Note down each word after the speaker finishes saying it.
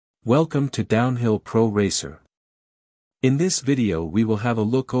Welcome to Downhill Pro Racer. In this video we will have a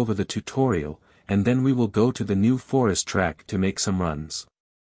look over the tutorial, and then we will go to the new forest track to make some runs.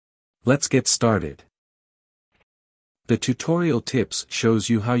 Let's get started. The tutorial tips shows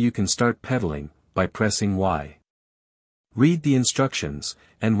you how you can start pedaling, by pressing Y. Read the instructions,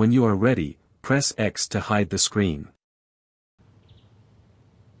 and when you are ready, press X to hide the screen.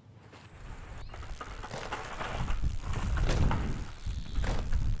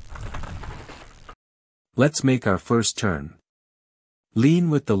 Let's make our first turn.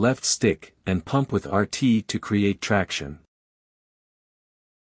 Lean with the left stick, and pump with RT to create traction.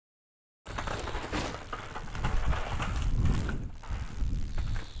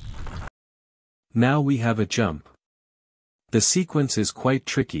 Now we have a jump. The sequence is quite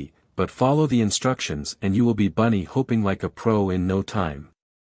tricky, but follow the instructions and you will be bunny hopping like a pro in no time.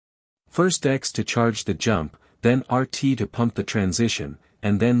 First X to charge the jump, then RT to pump the transition,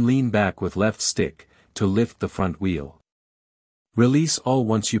 and then lean back with left stick, to lift the front wheel. Release all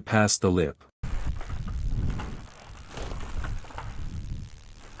once you pass the lip.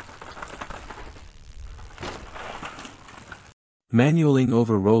 Manualing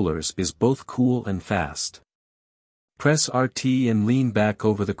over rollers is both cool and fast. Press RT and lean back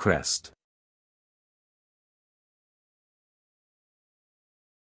over the crest.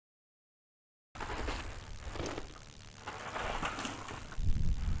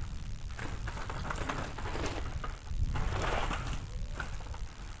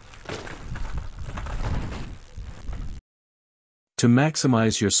 To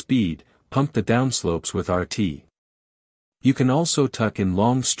maximize your speed, pump the downslopes with RT. You can also tuck in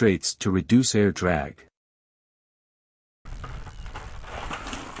long straights to reduce air drag.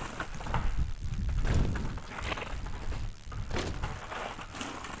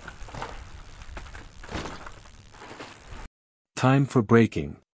 Time for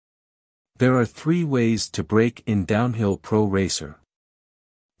braking. There are 3 ways to brake in Downhill Pro Racer.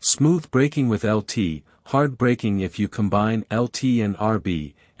 Smooth braking with LT, hard braking if you combine LT and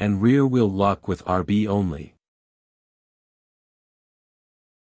RB, and rear wheel lock with RB only.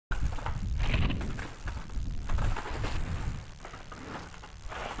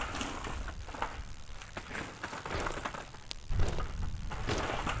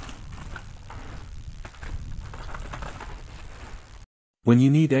 When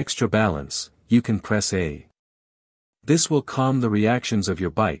you need extra balance, you can press A. This will calm the reactions of your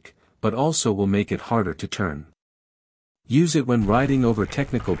bike, but also will make it harder to turn. Use it when riding over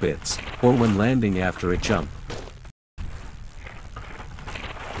technical bits, or when landing after a jump.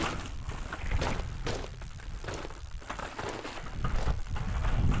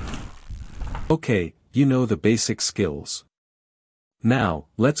 Okay, you know the basic skills. Now,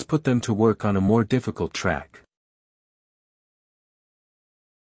 let's put them to work on a more difficult track.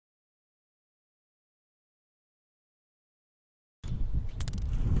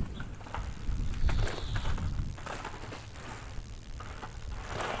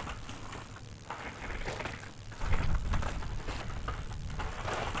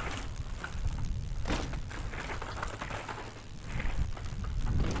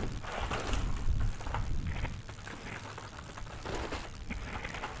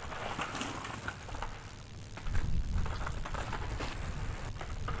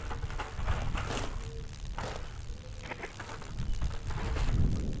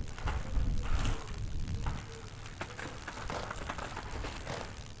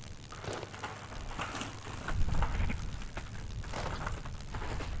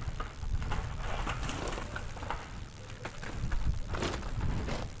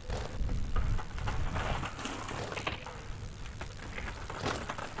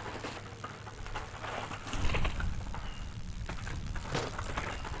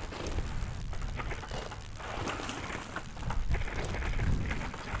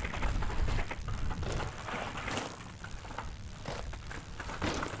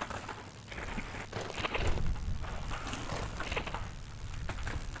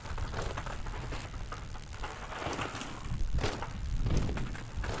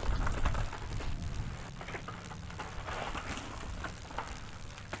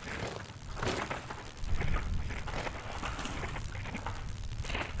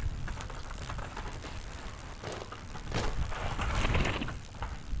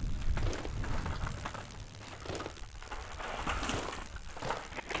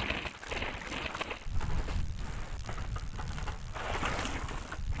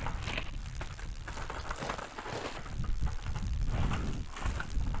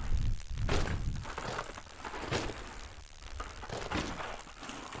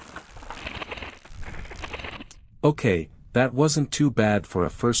 Okay, That wasn't too bad for a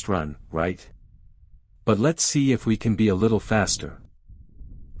first run, right? But let's see if we can be a little faster.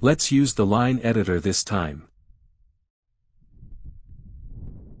 Let's use the line editor this time.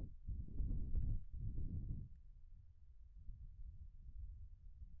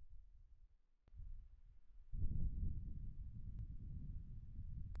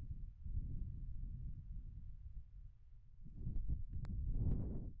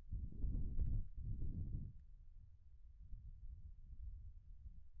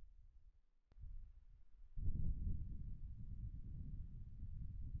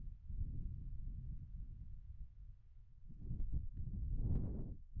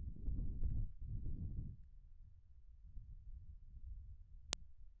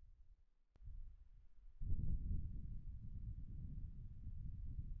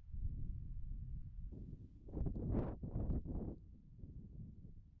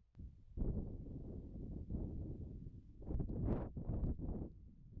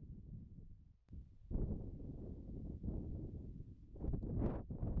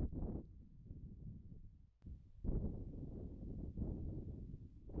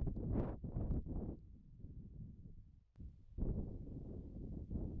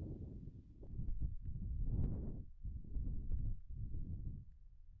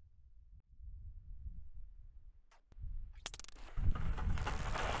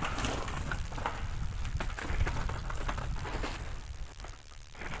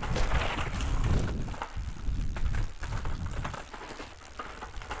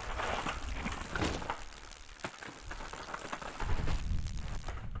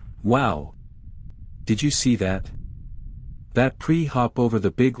 Wow! Did you see that? That pre-hop over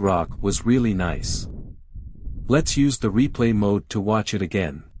the big rock was really nice. Let's use the replay mode to watch it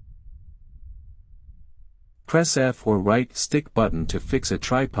again. Press F or right stick button to fix a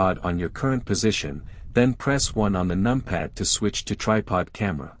tripod on your current position, then press 1 on the numpad to switch to tripod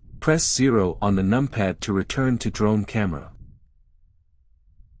camera. Press 0 on the numpad to return to drone camera.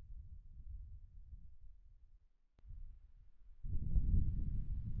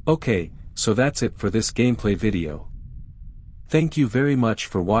 Okay, so that's it for this gameplay video. Thank you very much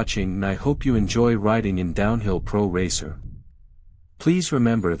for watching and I hope you enjoy riding in Downhill Pro Racer. Please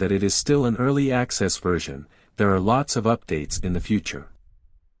remember that it is still an early access version, there are lots of updates in the future.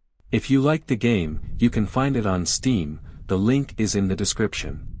 If you like the game, you can find it on Steam, the link is in the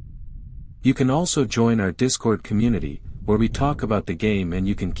description. You can also join our Discord community, where we talk about the game and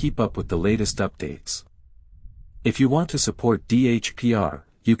you can keep up with the latest updates. If you want to support DHPR,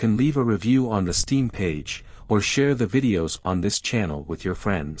 you can leave a review on the Steam page, or share the videos on this channel with your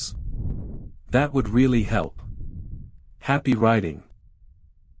friends. That would really help. Happy riding!